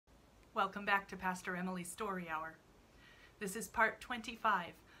Welcome back to Pastor Emilie's Story Hour. This is part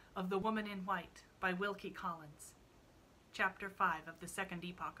 25 of The Woman in White by Wilkie Collins, chapter 5 of the second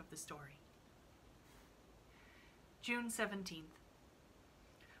epoch of the story. June 17th.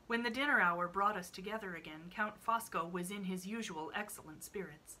 When the dinner hour brought us together again, Count Fosco was in his usual excellent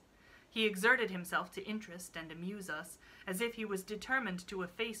spirits. He exerted himself to interest and amuse us, as if he was determined to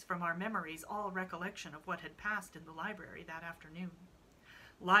efface from our memories all recollection of what had passed in the library that afternoon.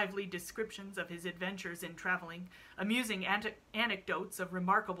 Lively descriptions of his adventures in traveling, amusing anecdotes of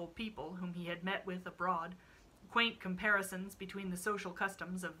remarkable people whom he had met with abroad, quaint comparisons between the social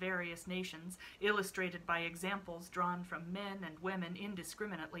customs of various nations, illustrated by examples drawn from men and women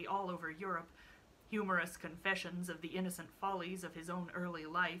indiscriminately all over Europe, humorous confessions of the innocent follies of his own early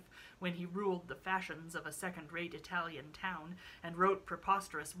life, when he ruled the fashions of a second-rate Italian town, and wrote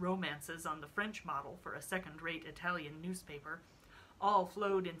preposterous romances on the French model for a second-rate Italian newspaper, all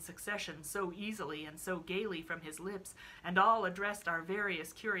flowed in succession so easily and so gaily from his lips, and all addressed our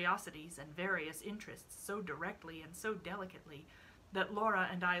various curiosities and various interests so directly and so delicately, that Laura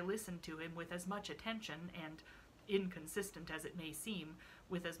and I listened to him with as much attention and, inconsistent as it may seem,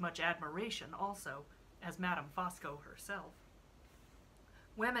 with as much admiration also, as Madame Fosco herself.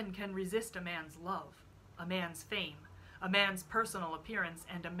 Women can resist a man's love, a man's fame, a man's personal appearance,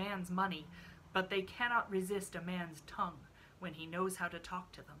 and a man's money, but they cannot resist a man's tongue, when he knows how to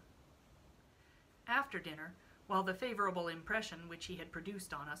talk to them. After dinner, while the favorable impression which he had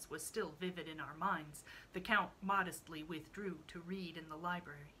produced on us was still vivid in our minds, the Count modestly withdrew to read in the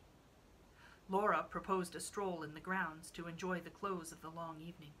library. Laura proposed a stroll in the grounds to enjoy the close of the long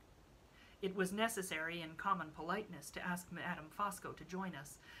evening. It was necessary in common politeness to ask Madame Fosco to join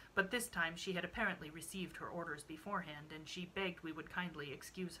us, but this time she had apparently received her orders beforehand, and she begged we would kindly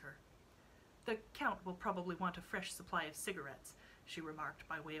excuse her. "The Count will probably want a fresh supply of cigarettes," she remarked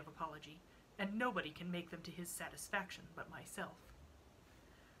by way of apology, "and nobody can make them to his satisfaction but myself."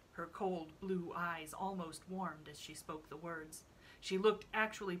 Her cold blue eyes almost warmed as she spoke the words. She looked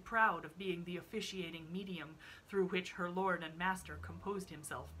actually proud of being the officiating medium through which her lord and master composed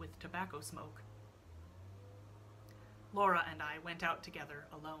himself with tobacco smoke. Laura and I went out together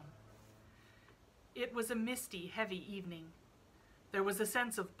alone. It was a misty, heavy evening. There was a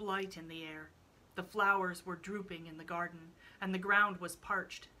sense of blight in the air. The flowers were drooping in the garden, and the ground was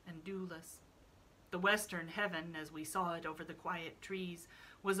parched and dewless. The western heaven, as we saw it over the quiet trees,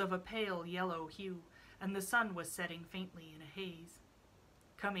 was of a pale yellow hue, and the sun was setting faintly in a haze.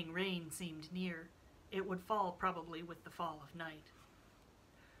 Coming rain seemed near. It would fall probably with the fall of night.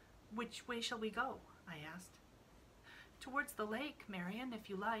 "Which way shall we go?" I asked. "Towards the lake, Marian, if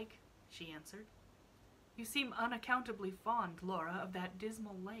you like," she answered. "You seem unaccountably fond, Laura, of that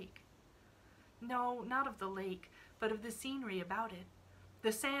dismal lake." "No, not of the lake, but of the scenery about it.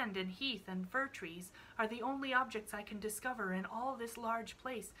 The sand and heath and fir trees are the only objects I can discover in all this large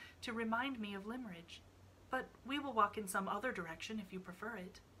place to remind me of Limmeridge. But we will walk in some other direction if you prefer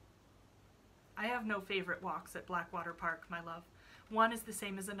it." "I have no favorite walks at Blackwater Park, my love. One is the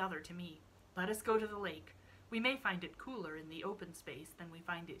same as another to me. Let us go to the lake. We may find it cooler in the open space than we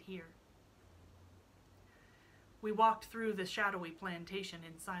find it here." We walked through the shadowy plantation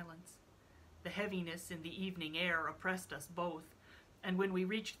in silence. The heaviness in the evening air oppressed us both, and when we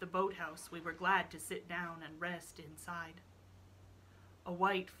reached the boathouse we were glad to sit down and rest inside. A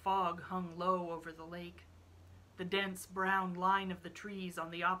white fog hung low over the lake. The dense brown line of the trees on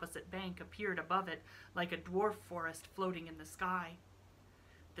the opposite bank appeared above it like a dwarf forest floating in the sky.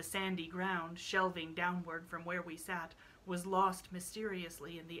 The sandy ground, shelving downward from where we sat, was lost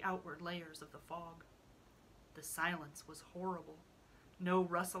mysteriously in the outward layers of the fog. The silence was horrible. No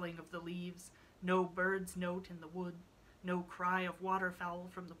rustling of the leaves, no bird's note in the wood, no cry of waterfowl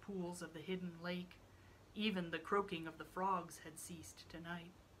from the pools of the hidden lake. Even the croaking of the frogs had ceased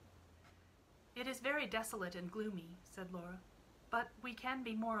tonight. "It is very desolate and gloomy," said Laura, "but we can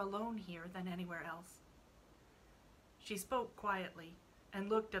be more alone here than anywhere else." She spoke quietly, and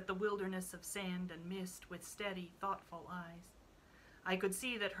looked at the wilderness of sand and mist with steady, thoughtful eyes. I could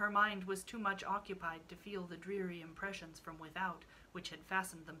see that her mind was too much occupied to feel the dreary impressions from without which had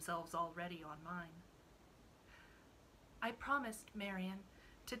fastened themselves already on mine. "I promised, Marian,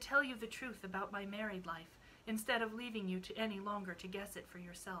 to tell you the truth about my married life, instead of leaving you any longer to guess it for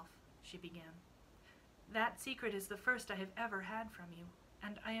yourself," she began. "That secret is the first I have ever had from you,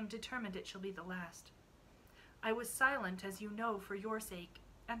 and I am determined it shall be the last. I was silent, as you know, for your sake,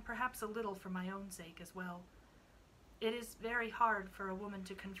 and perhaps a little for my own sake as well. It is very hard for a woman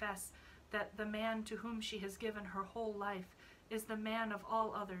to confess that the man to whom she has given her whole life is the man of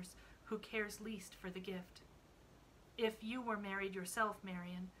all others who cares least for the gift. If you were married yourself,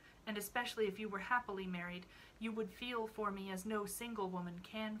 Marian, and especially if you were happily married, you would feel for me as no single woman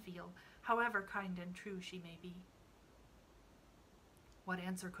can feel, however kind and true she may be." What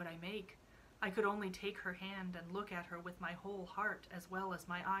answer could I make? I could only take her hand and look at her with my whole heart as well as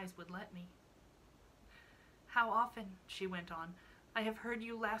my eyes would let me. "How often," she went on, "I have heard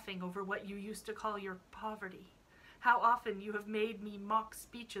you laughing over what you used to call your poverty. How often you have made me mock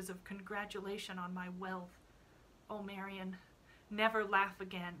speeches of congratulation on my wealth. Oh, Marian, never laugh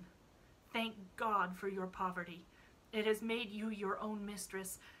again. Thank God for your poverty. It has made you your own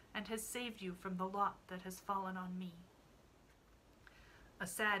mistress and has saved you from the lot that has fallen on me." A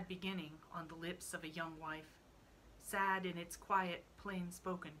sad beginning on the lips of a young wife, sad in its quiet,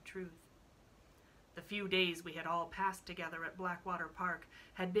 plain-spoken truth. The few days we had all passed together at Blackwater Park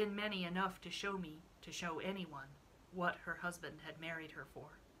had been many enough to show anyone, what her husband had married her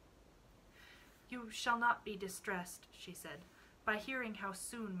for. "You shall not be distressed," she said, "by hearing how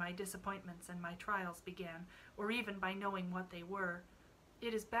soon my disappointments and my trials began, or even by knowing what they were.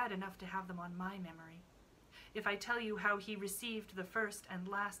 It is bad enough to have them on my memory. If I tell you how he received the first and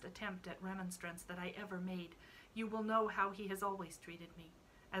last attempt at remonstrance that I ever made, you will know how he has always treated me,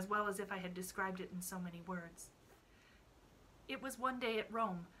 as well as if I had described it in so many words. It was one day at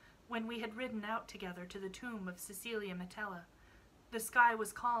Rome, when we had ridden out together to the tomb of Cecilia Metella. The sky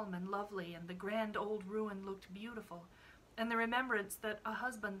was calm and lovely, and the grand old ruin looked beautiful, and the remembrance that a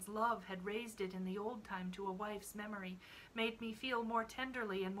husband's love had raised it in the old time to a wife's memory made me feel more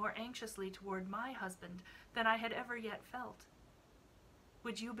tenderly and more anxiously toward my husband than I had ever yet felt.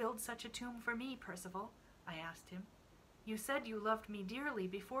 "Would you build such a tomb for me, Percival?" I asked him. "You said you loved me dearly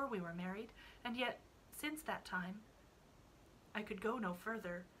before we were married, and yet, since that time—" I could go no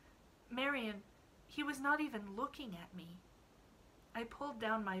further. Marian, he was not even looking at me. I pulled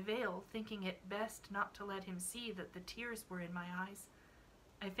down my veil, thinking it best not to let him see that the tears were in my eyes.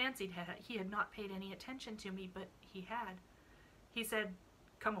 I fancied he had not paid any attention to me, but he had. He said,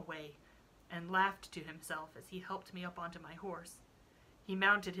 "Come away," and laughed to himself as he helped me up onto my horse. He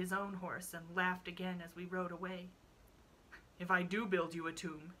mounted his own horse and laughed again as we rode away. "If I do build you a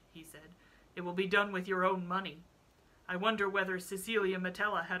tomb," he said, "it will be done with your own money. I wonder whether Cecilia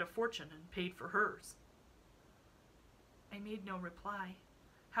Metella had a fortune and paid for hers." I made no reply.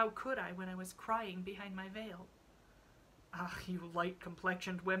 How could I when I was crying behind my veil? "Ah, you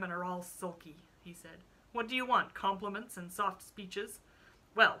light-complexioned women are all sulky," he said. "What do you want, compliments and soft speeches?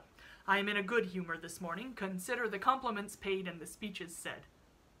 Well, I am in a good humor this morning. Consider the compliments paid and the speeches said."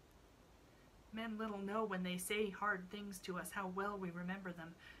 Men little know when they say hard things to us how well we remember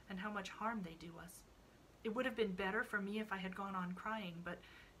them and how much harm they do us. It would have been better for me if I had gone on crying, but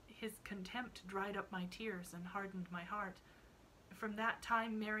his contempt dried up my tears and hardened my heart. From that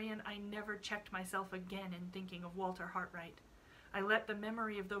time, Marian, I never checked myself again in thinking of Walter Hartright. I let the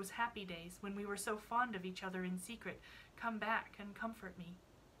memory of those happy days, when we were so fond of each other in secret, come back and comfort me.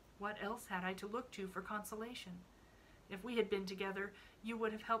 What else had I to look to for consolation? If we had been together, you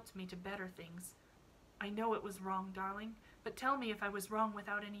would have helped me to better things. I know it was wrong, darling, but tell me if I was wrong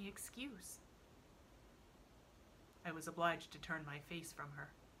without any excuse. I was obliged to turn my face from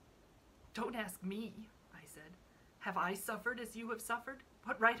her. "Don't ask me," I said. "Have I suffered as you have suffered?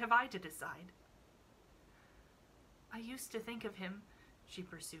 What right have I to decide?" "I used to think of him," she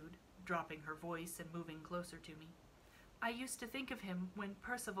pursued, dropping her voice and moving closer to me. "I used to think of him when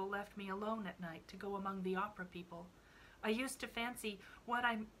Percival left me alone at night to go among the opera people. I used to fancy what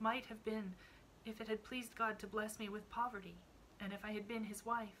I might have been if it had pleased God to bless me with poverty, and if I had been his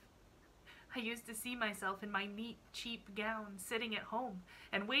wife. I used to see myself in my neat, cheap gown, sitting at home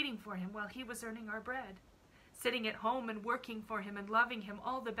and waiting for him while he was earning our bread. Sitting at home and working for him and loving him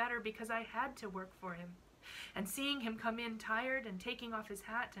all the better because I had to work for him. And seeing him come in tired and taking off his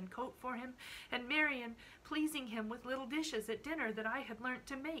hat and coat for him, and Marian pleasing him with little dishes at dinner that I had learnt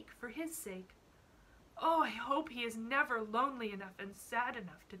to make for his sake. Oh, I hope he is never lonely enough and sad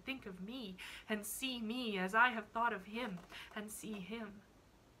enough to think of me and see me as I have thought of him and see him."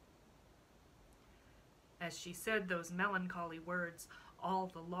 As she said those melancholy words, all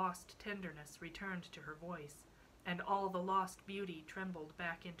the lost tenderness returned to her voice, and all the lost beauty trembled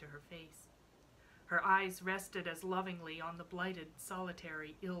back into her face. Her eyes rested as lovingly on the blighted,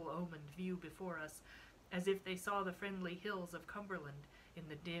 solitary, ill-omened view before us, as if they saw the friendly hills of Cumberland in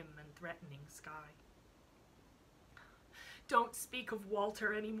the dim and threatening sky. "Don't speak of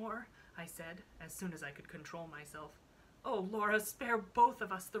Walter any more," I said, as soon as I could control myself. "Oh, Laura, spare both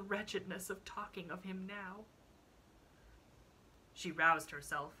of us the wretchedness of talking of him now." She roused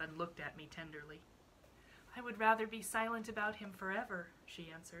herself and looked at me tenderly. "I would rather be silent about him forever,"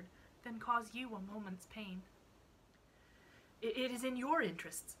 she answered, "than cause you a moment's pain." It is in your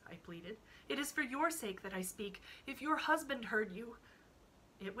interests, I pleaded. It is for your sake that I speak. If your husband heard you,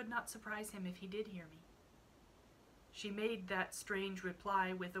 it would not surprise him if he did hear me. She made that strange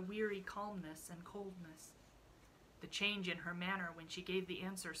reply with a weary calmness and coldness. The change in her manner when she gave the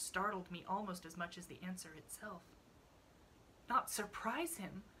answer startled me almost as much as the answer itself. Not surprise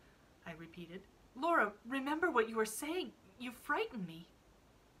him, I repeated. Laura, remember what you are saying. You frighten me.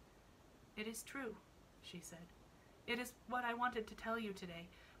 It is true, she said. It is what I wanted to tell you today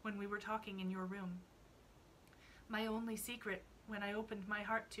when we were talking in your room. My only secret, when I opened my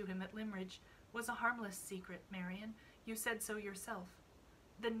heart to him at Limridge, was a harmless secret, Marian. You said so yourself.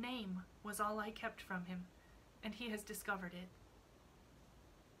 The name was all I kept from him, and he has discovered it.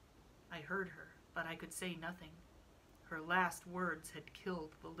 I heard her, but I could say nothing. Her last words had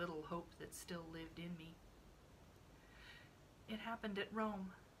killed the little hope that still lived in me. It happened at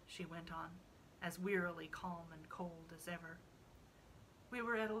Rome, she went on, as wearily calm and cold as ever. We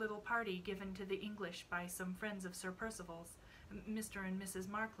were at a little party given to the English by some friends of Sir Percival's, Mr. and Mrs.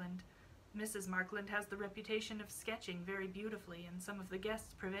 Markland. Mrs. Markland has the reputation of sketching very beautifully, and some of the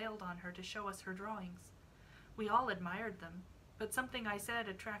guests prevailed on her to show us her drawings. We all admired them, but something I said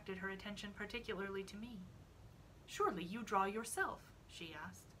attracted her attention particularly to me. Surely you draw yourself, she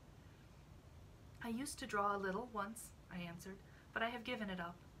asked. I used to draw a little once, I answered, but I have given it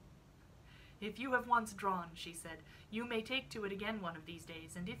up. If you have once drawn, she said, you may take to it again one of these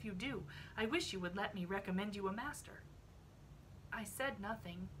days, and if you do, I wish you would let me recommend you a master. I said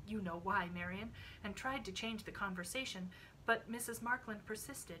nothing, you know why, Marian, and tried to change the conversation, but Mrs. Markland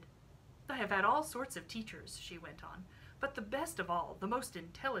persisted. I have had all sorts of teachers, she went on, but the best of all, the most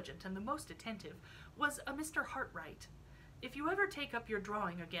intelligent and the most attentive, was a Mr. Hartright. If you ever take up your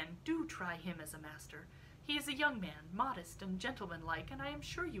drawing again, do try him as a master. He is a young man, modest and gentlemanlike, and I am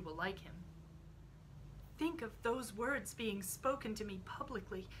sure you will like him. Think of those words being spoken to me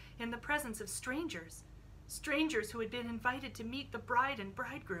publicly in the presence of strangers. Strangers who had been invited to meet the bride and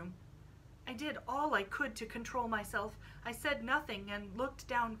bridegroom. I did all I could to control myself. I said nothing and looked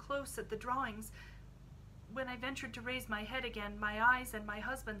down close at the drawings. When I ventured to raise my head again, my eyes and my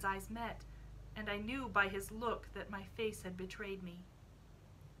husband's eyes met, and I knew by his look that my face had betrayed me.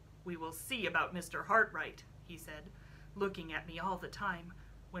 We will see about Mr. Hartright, he said, looking at me all the time,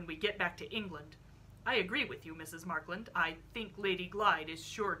 when we get back to England. I agree with you, Mrs. Markland. I think Lady Glyde is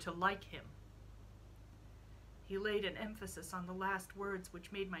sure to like him. He laid an emphasis on the last words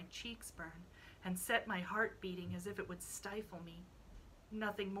which made my cheeks burn and set my heart beating as if it would stifle me.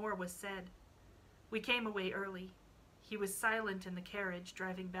 Nothing more was said. We came away early. He was silent in the carriage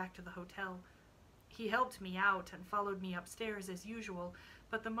driving back to the hotel. He helped me out and followed me upstairs as usual,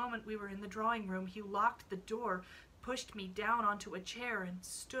 but the moment we were in the drawing room he locked the door, pushed me down onto a chair, and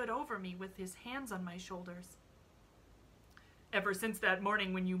stood over me with his hands on my shoulders. Ever since that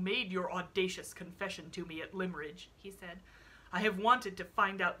morning when you made your audacious confession to me at Limridge, he said, I have wanted to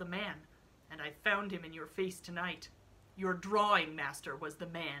find out the man, and I found him in your face tonight. Your drawing master was the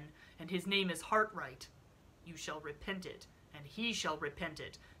man, and his name is Hartright. You shall repent it, and he shall repent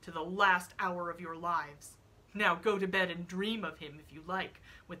it, to the last hour of your lives. Now go to bed and dream of him, if you like,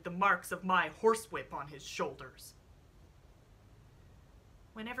 with the marks of my horsewhip on his shoulders.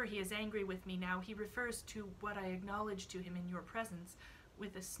 Whenever he is angry with me now, he refers to what I acknowledged to him in your presence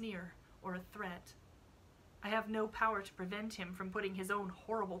with a sneer or a threat. I have no power to prevent him from putting his own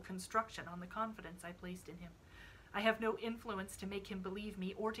horrible construction on the confidence I placed in him. I have no influence to make him believe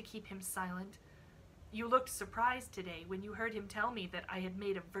me or to keep him silent. You looked surprised today when you heard him tell me that I had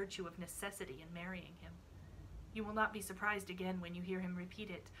made a virtue of necessity in marrying him. You will not be surprised again when you hear him repeat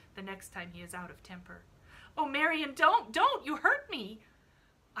it the next time he is out of temper. Oh, Marian, don't! You hurt me!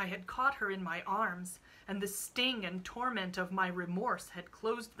 I had caught her in my arms, and the sting and torment of my remorse had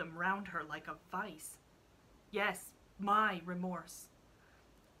closed them round her like a vice. Yes, my remorse.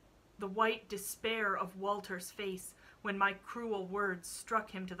 The white despair of Walter's face, when my cruel words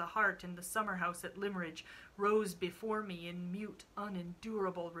struck him to the heart in the summer-house at Limridge, rose before me in mute,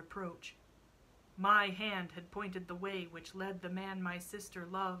 unendurable reproach. My hand had pointed the way which led the man my sister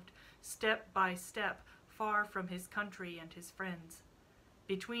loved, step by step, far from his country and his friends.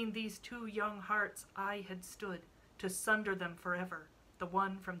 Between these two young hearts I had stood, to sunder them forever, the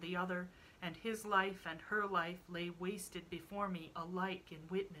one from the other, and his life and her life lay wasted before me alike in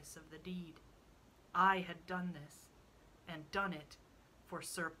witness of the deed. I had done this, and done it for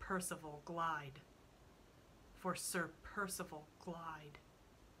Sir Percival Glyde. For Sir Percival Glyde.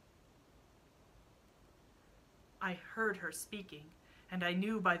 I heard her speaking, and I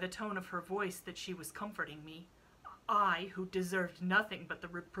knew by the tone of her voice that she was comforting me. I, who deserved nothing but the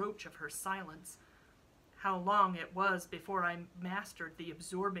reproach of her silence. How long it was before I mastered the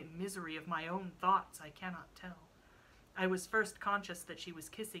absorbing misery of my own thoughts, I cannot tell. I was first conscious that she was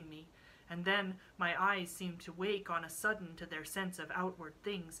kissing me, and then my eyes seemed to wake on a sudden to their sense of outward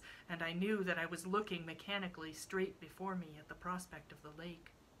things, and I knew that I was looking mechanically straight before me at the prospect of the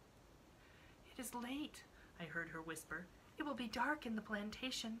lake. "It is late," I heard her whisper. "It will be dark in the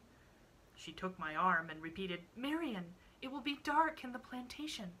plantation." She took my arm and repeated, "Marian, it will be dark in the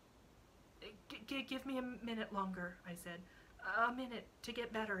plantation." Give me a minute longer," I said. "A minute to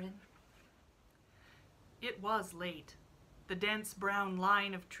get better in." It was late. The dense brown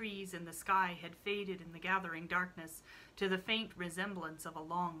line of trees in the sky had faded in the gathering darkness to the faint resemblance of a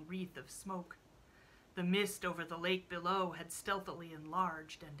long wreath of smoke. The mist over the lake below had stealthily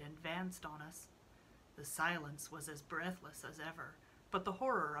enlarged and advanced on us. The silence was as breathless as ever, but the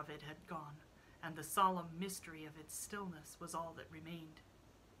horror of it had gone, and the solemn mystery of its stillness was all that remained.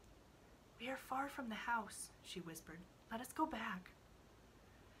 "We are far from the house," she whispered. "Let us go back."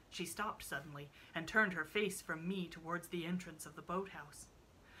 She stopped suddenly and turned her face from me towards the entrance of the boathouse.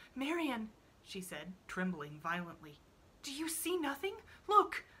 "Marian," she said, trembling violently, "do you see nothing?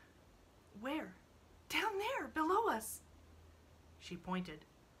 Look!" "Where?" "Down there, below us." She pointed.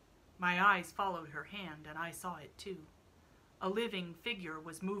 My eyes followed her hand, and I saw it too. A living figure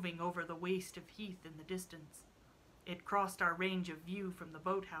was moving over the waste of heath in the distance. It crossed our range of view from the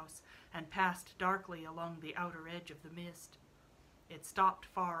boathouse and passed darkly along the outer edge of the mist. It stopped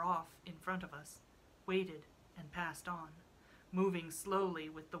far off in front of us, waited, and passed on, moving slowly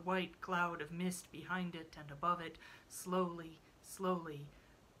with the white cloud of mist behind it and above it, slowly, slowly,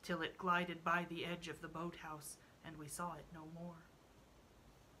 till it glided by the edge of the boathouse and we saw it no more.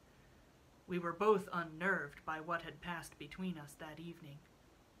 We were both unnerved by what had passed between us that evening.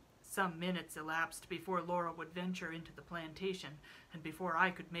 Some minutes elapsed before Laura would venture into the plantation and before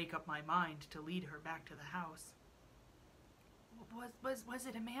I could make up my mind to lead her back to the house. Was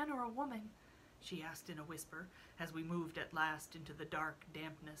it a man or a woman?" she asked in a whisper, as we moved at last into the dark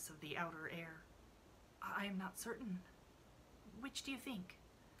dampness of the outer air. "I am not certain. Which do you think?"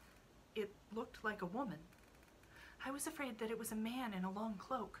 "It looked like a woman." "I was afraid that it was a man in a long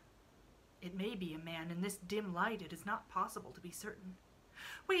cloak." "It may be a man. In this dim light it is not possible to be certain."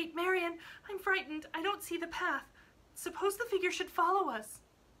 "Wait, Marian, I'm frightened. I don't see the path. Suppose the figure should follow us."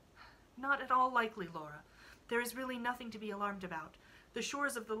 "Not at all likely, Laura. There is really nothing to be alarmed about. The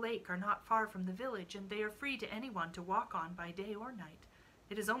shores of the lake are not far from the village, and they are free to anyone to walk on by day or night.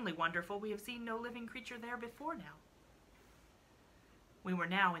 It is only wonderful we have seen no living creature there before now." We were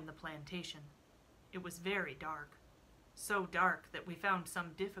now in the plantation. It was very dark, so dark that we found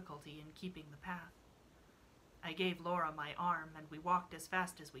some difficulty in keeping the path. I gave Laura my arm, and we walked as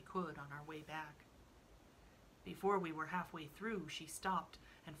fast as we could on our way back. Before we were halfway through, she stopped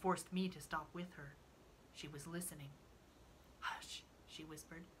and forced me to stop with her. She was listening. "Hush," she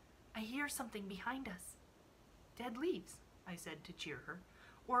whispered. "I hear something behind us." "Dead leaves," I said to cheer her,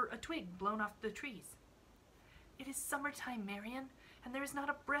 "or a twig blown off the trees." "It is summertime, Marian, and there is not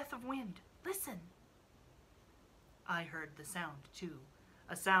a breath of wind. Listen." I heard the sound, too,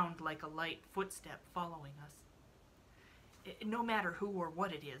 a sound like a light footstep following us. "No matter who or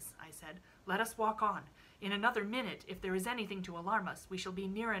what it is," I said, "let us walk on. In another minute, if there is anything to alarm us, we shall be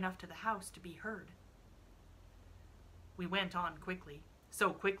near enough to the house to be heard." We went on quickly,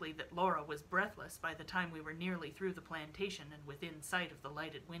 so quickly that Laura was breathless by the time we were nearly through the plantation and within sight of the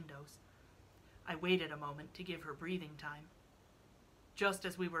lighted windows. I waited a moment to give her breathing time. Just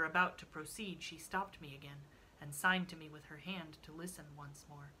as we were about to proceed, she stopped me again and signed to me with her hand to listen once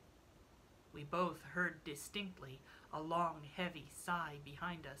more. We both heard distinctly a long, heavy sigh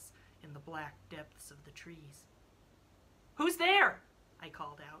behind us in the black depths of the trees. "Who's there?" I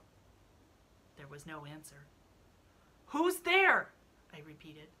called out. There was no answer. "Who's there?" I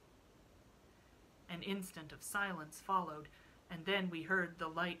repeated. An instant of silence followed, and then we heard the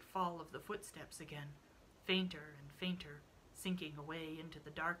light fall of the footsteps again, fainter and fainter, sinking away into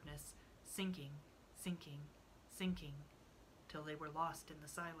the darkness, sinking, sinking, sinking, till they were lost in the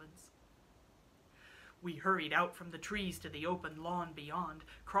silence. We hurried out from the trees to the open lawn beyond,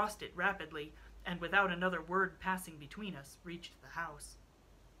 crossed it rapidly, and without another word passing between us, reached the house.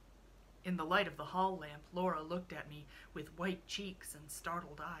 In the light of the hall lamp, Laura looked at me with white cheeks and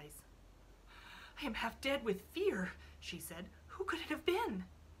startled eyes. "I am half dead with fear," she said. "Who could it have been?"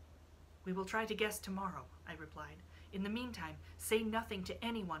 "We will try to guess tomorrow," I replied. "In the meantime, say nothing to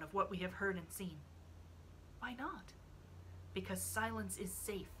anyone of what we have heard and seen." "Why not?" "Because silence is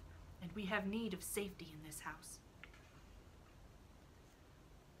safe, and we have need of safety in this house."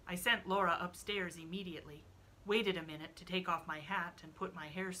 I sent Laura upstairs immediately, waited a minute to take off my hat and put my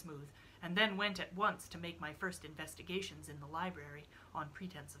hair smooth, and then went at once to make my first investigations in the library on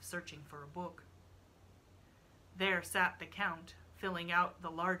pretense of searching for a book. There sat the Count, filling out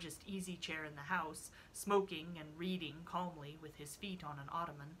the largest easy chair in the house, smoking and reading calmly with his feet on an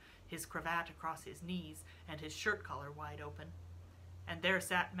ottoman, his cravat across his knees, and his shirt collar wide open. And there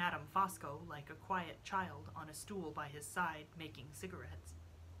sat Madame Fosco like a quiet child on a stool by his side, making cigarettes.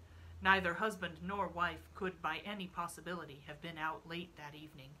 Neither husband nor wife could by any possibility have been out late that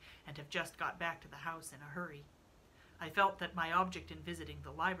evening and have just got back to the house in a hurry. I felt that my object in visiting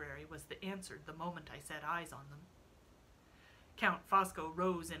the library was answered the moment I set eyes on them. Count Fosco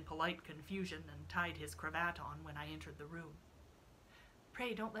rose in polite confusion and tied his cravat on when I entered the room.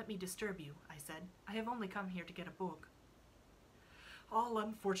 "Pray don't let me disturb you," I said. "I have only come here to get a book." "All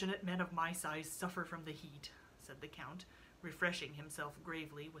unfortunate men of my size suffer from the heat," said the Count, refreshing himself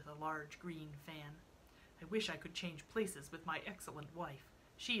gravely with a large green fan. "I wish I could change places with my excellent wife.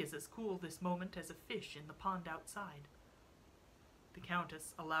 She is as cool this moment as a fish in the pond outside." The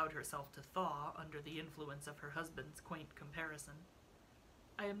Countess allowed herself to thaw under the influence of her husband's quaint comparison.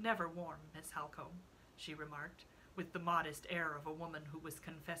 "I am never warm, Miss Halcombe," she remarked, with the modest air of a woman who was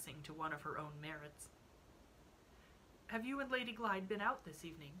confessing to one of her own merits. "Have you and Lady Glyde been out this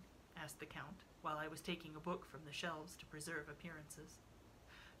evening?" asked the Count, while I was taking a book from the shelves to preserve appearances.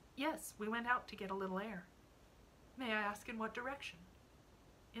 "Yes, we went out to get a little air." "May I ask in what direction?"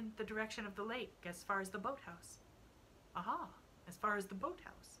 "In the direction of the lake, as far as the boathouse." "Aha, as far as the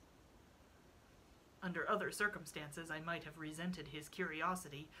boathouse." Under other circumstances I might have resented his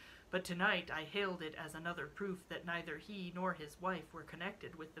curiosity, but tonight I hailed it as another proof that neither he nor his wife were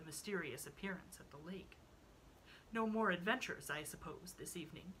connected with the mysterious appearance at the lake. "No more adventures, I suppose, this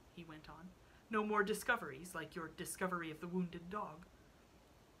evening," he went on. "No more discoveries, like your discovery of the wounded dog."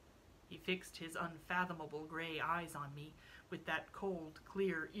 He fixed his unfathomable gray eyes on me, with that cold,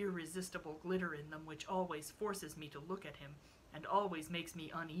 clear, irresistible glitter in them which always forces me to look at him, and always makes me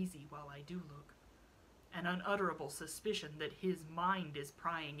uneasy while I do look. An unutterable suspicion that his mind is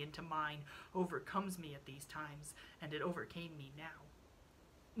prying into mine overcomes me at these times, and it overcame me now.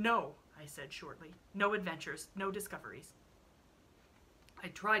 "No," I said shortly. "No adventures, no discoveries." I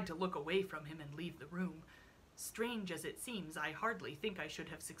tried to look away from him and leave the room. Strange as it seems, I hardly think I should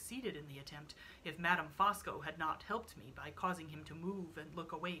have succeeded in the attempt if Madame Fosco had not helped me by causing him to move and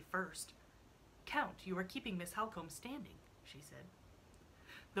look away first. "Count, you are keeping Miss Halcombe standing," she said.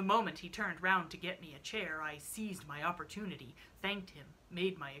 The moment he turned round to get me a chair, I seized my opportunity, thanked him,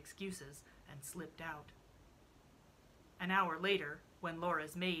 made my excuses, and slipped out. An hour later, when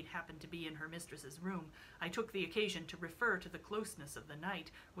Laura's maid happened to be in her mistress's room, I took the occasion to refer to the closeness of the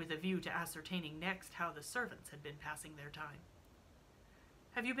night, with a view to ascertaining next how the servants had been passing their time.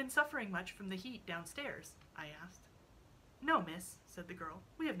 "Have you been suffering much from the heat downstairs?" I asked. "No, miss," said the girl.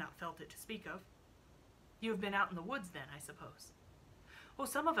 "We have not felt it to speak of." "You have been out in the woods, then, I suppose?" "Oh,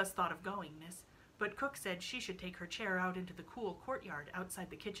 some of us thought of going, miss, but cook said she should take her chair out into the cool courtyard outside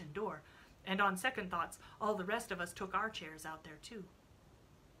the kitchen door, and on second thoughts all the rest of us took our chairs out there too."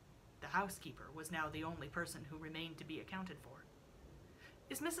 The housekeeper was now the only person who remained to be accounted for.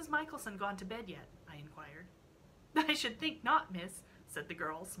 "Is Mrs. Michelson gone to bed yet?" I inquired. "I should think not, miss," said the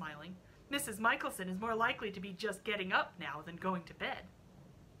girl, smiling. "Mrs. Michelson is more likely to be just getting up now than going to bed."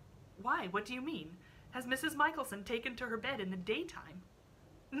 "Why, what do you mean? Has Mrs. Michelson taken to her bed in the daytime?"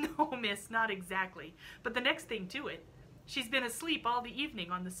 "No, miss, not exactly, but the next thing to it. She's been asleep all the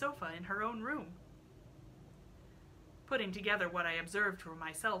evening on the sofa in her own room." Putting together what I observed for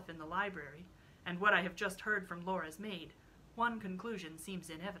myself in the library, and what I have just heard from Laura's maid, one conclusion seems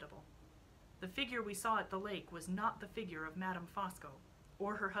inevitable. The figure we saw at the lake was not the figure of Madame Fosco,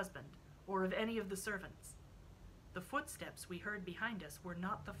 or her husband, or of any of the servants. The footsteps we heard behind us were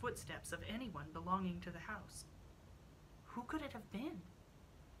not the footsteps of anyone belonging to the house. Who could it have been?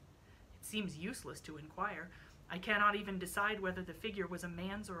 It seems useless to inquire. I cannot even decide whether the figure was a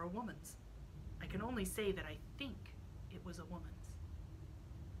man's or a woman's. I can only say that I think it was a woman's.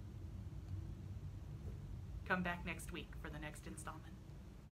 Come back next week for the next installment.